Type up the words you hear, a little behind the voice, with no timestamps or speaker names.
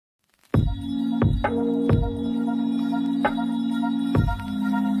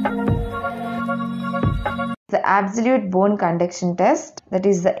The absolute bone conduction test, that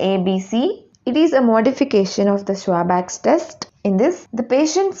is the ABC. It is a modification of the Schwabach's test. In this, the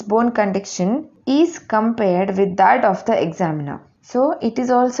patient's bone conduction is compared with that of the examiner. So, it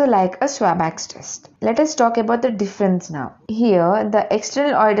is also like a Schwabach's test. Let us talk about the difference now. Here, the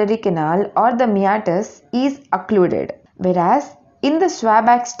external auditory canal or the meatus is occluded, whereas in the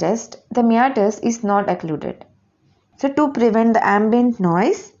Schwabach's test, the meatus is not occluded. So, to prevent the ambient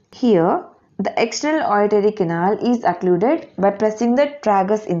noise, here the external auditory canal is occluded by pressing the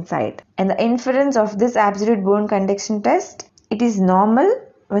tragus inside. And the inference of this absolute bone conduction test, it is normal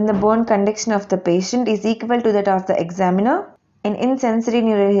when the bone conduction of the patient is equal to that of the examiner. And in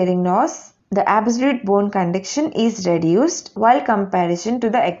sensorineural hearing loss, the absolute bone conduction is reduced while comparison to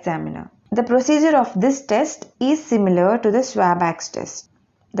the examiner. The procedure of this test is similar to the Schwabach's test.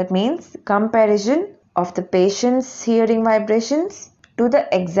 That means comparison of the patient's hearing vibrations to the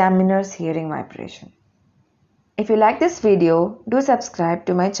examiner's hearing vibration. If you like this video, do subscribe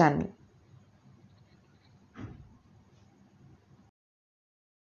to my channel.